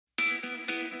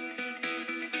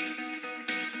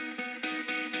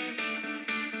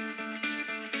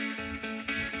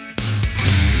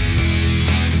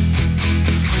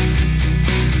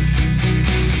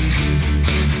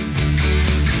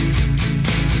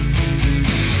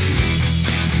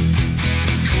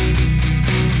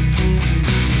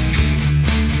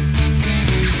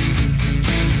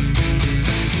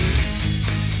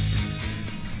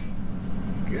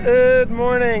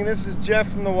morning, this is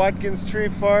Jeff from the Watkins Tree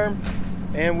Farm,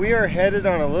 and we are headed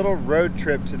on a little road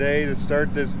trip today to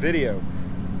start this video.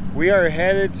 We are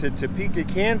headed to Topeka,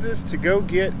 Kansas to go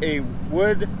get a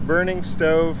wood burning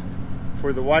stove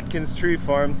for the Watkins Tree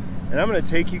Farm, and I'm going to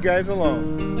take you guys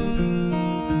along.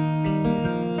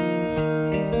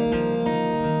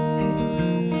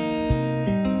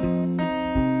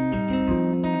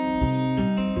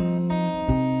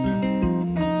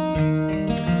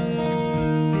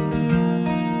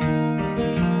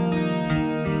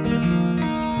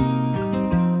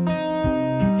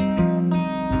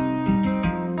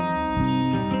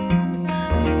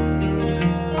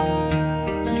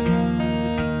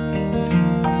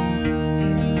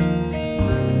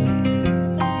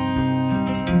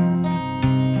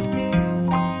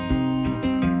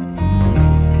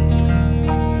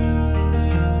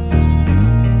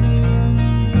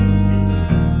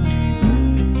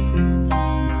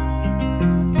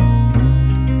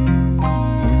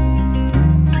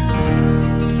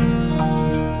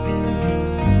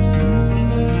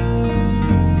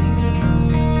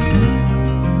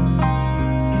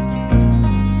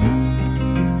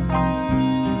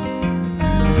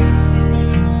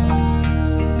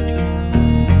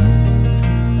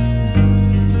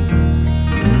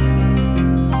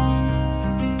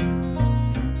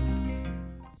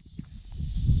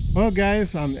 Well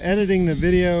guys, I'm editing the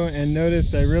video and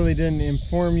noticed I really didn't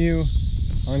inform you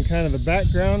on kind of the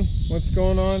background, what's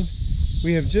going on.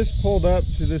 We have just pulled up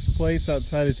to this place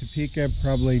outside of Topeka,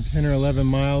 probably 10 or 11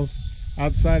 miles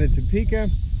outside of Topeka.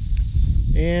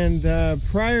 And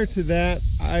prior to that,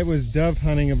 I was dove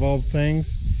hunting of all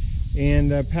things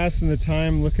and passing the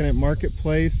time looking at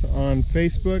Marketplace on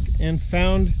Facebook and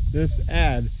found this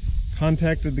ad.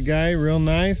 Contacted the guy, real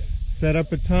nice, set up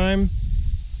a time,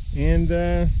 and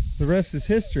the rest is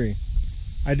history.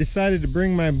 I decided to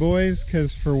bring my boys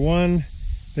because for one,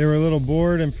 they were a little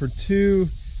bored, and for two,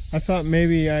 I thought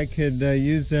maybe I could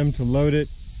use them to load it.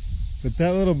 But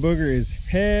that little booger is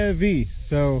heavy,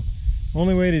 so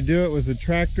only way to do it was a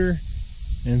tractor.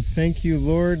 And thank you,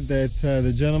 Lord, that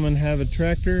the gentlemen have a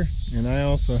tractor, and I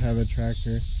also have a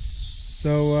tractor.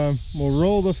 So we'll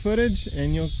roll the footage,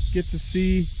 and you'll get to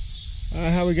see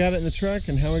how we got it in the truck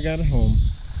and how we got it home.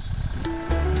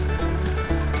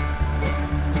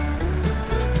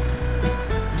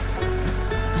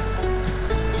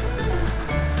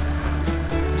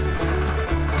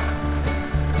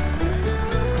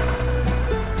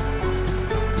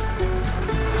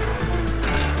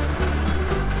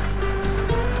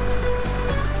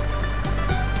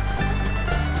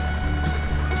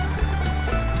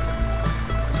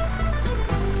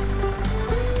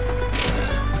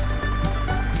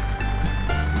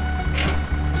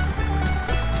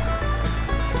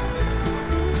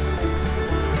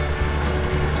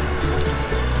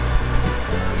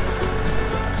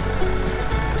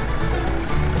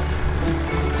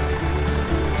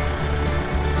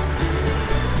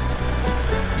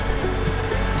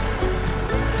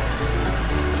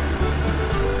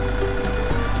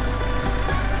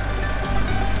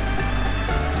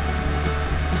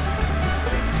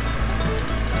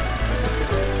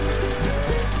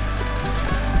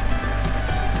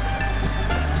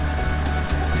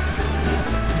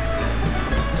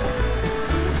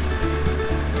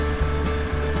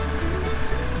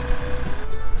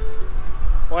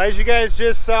 Well, as you guys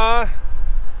just saw,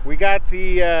 we got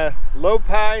the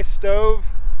Lopi Stove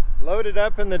loaded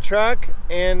up in the truck,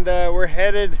 and we're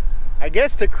headed, I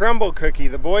guess, to Crumble Cookie.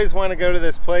 The boys want to go to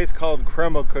this place called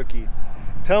Crumble Cookie.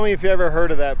 Tell me if you ever heard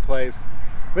of that place.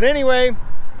 But anyway,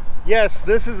 yes,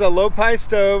 this is a Lopi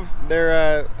Stove.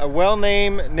 They're a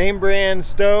well-named, name brand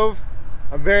stove.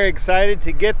 I'm very excited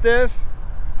to get this.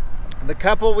 The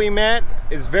couple we met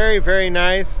is very, very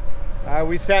nice.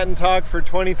 We sat and talked for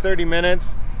 20-30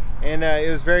 minutes, and it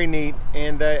was very neat.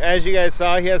 And as you guys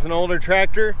saw, he has an older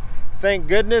tractor. Thank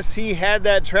goodness he had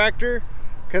that tractor,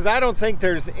 because I don't think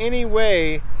there's any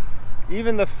way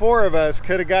even the four of us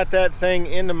could have got that thing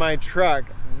into my truck.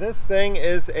 This thing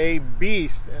is a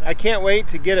beast. I can't wait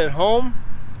to get it home.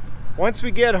 Once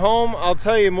we get home, I'll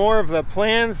tell you more of the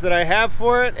plans that I have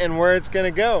for it and where it's going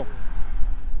to go.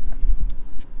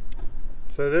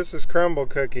 So this is Crumble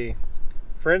Cookie.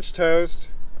 French toast,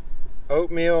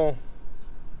 oatmeal,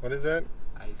 what is that?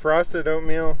 Frosted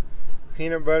oatmeal,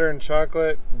 peanut butter and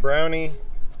chocolate, brownie.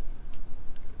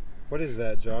 What is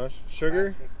that, Josh?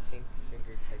 Sugar? Classic pink sugar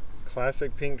cookie.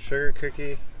 Classic pink sugar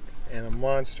cookie and a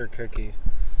monster cookie.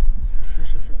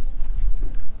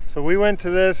 So we went to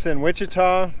this in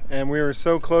Wichita, and we were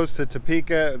so close to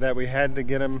Topeka that we had to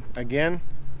get them again.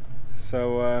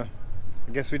 So I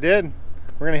guess we did.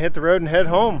 We're gonna hit the road and head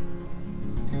home.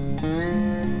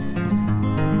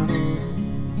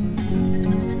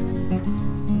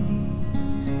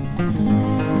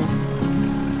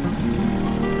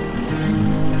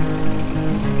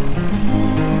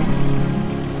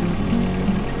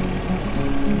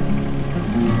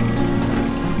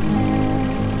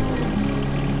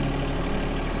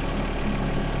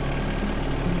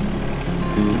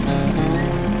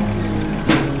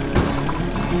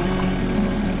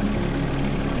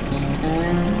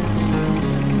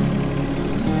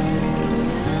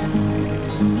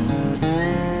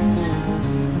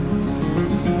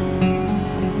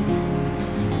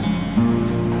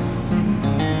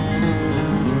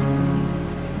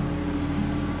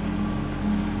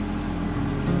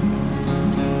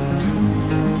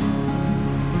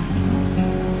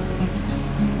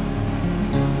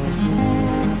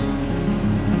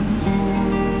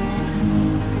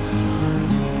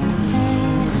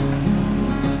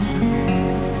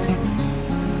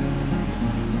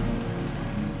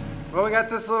 we got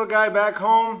this little guy back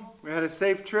home. We had a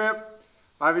safe trip.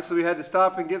 Obviously we had to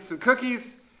stop and get some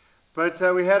cookies, but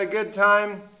we had a good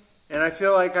time, and I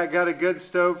feel like I got a good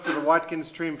stove for the Watkins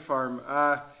Tree Farm.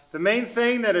 The main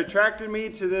thing that attracted me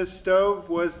to this stove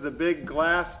was the big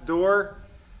glass door,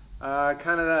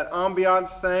 kind of that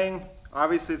ambiance thing.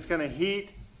 Obviously it's going to heat.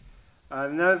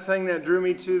 Another thing that drew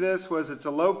me to this was it's a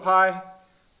Lopi.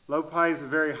 Lopi is a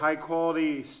very high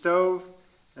quality stove,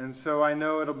 and so I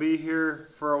know it'll be here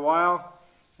for a while.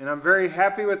 And I'm very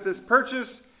happy with this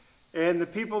purchase, and the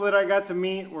people that I got to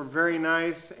meet were very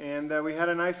nice, and we had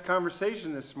a nice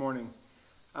conversation this morning.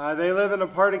 They live in a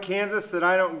part of Kansas that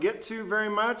I don't get to very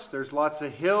much. There's lots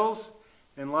of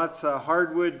hills and lots of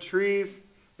hardwood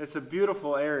trees. It's a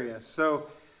beautiful area. So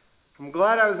I'm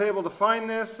glad I was able to find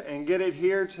this and get it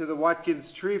here to the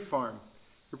Watkins Tree Farm.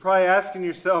 You're probably asking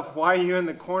yourself, why are you in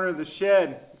the corner of the shed?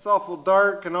 It's awful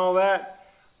dark and all that.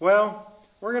 Well,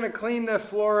 we're going to clean the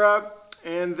floor up,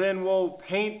 and then we'll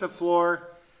paint the floor,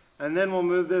 and then we'll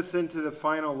move this into the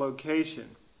final location.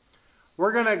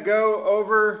 We're going to go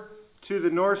over to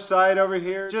the north side over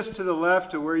here, just to the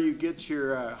left of where you get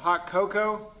your hot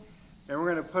cocoa, and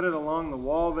we're going to put it along the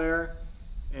wall there.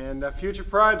 And a future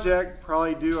project,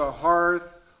 probably do a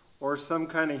hearth or some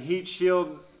kind of heat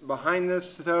shield behind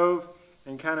this stove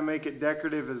and kind of make it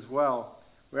decorative as well.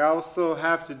 We also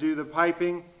have to do the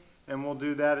piping, and we'll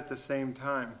do that at the same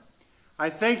time. I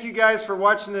thank you guys for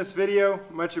watching this video.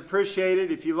 Much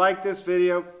appreciated. If you like this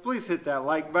video, please hit that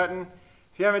like button.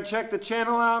 If you haven't checked the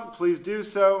channel out, please do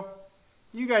so.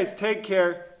 You guys take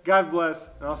care. God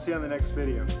bless, and I'll see you on the next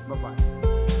video. Bye-bye.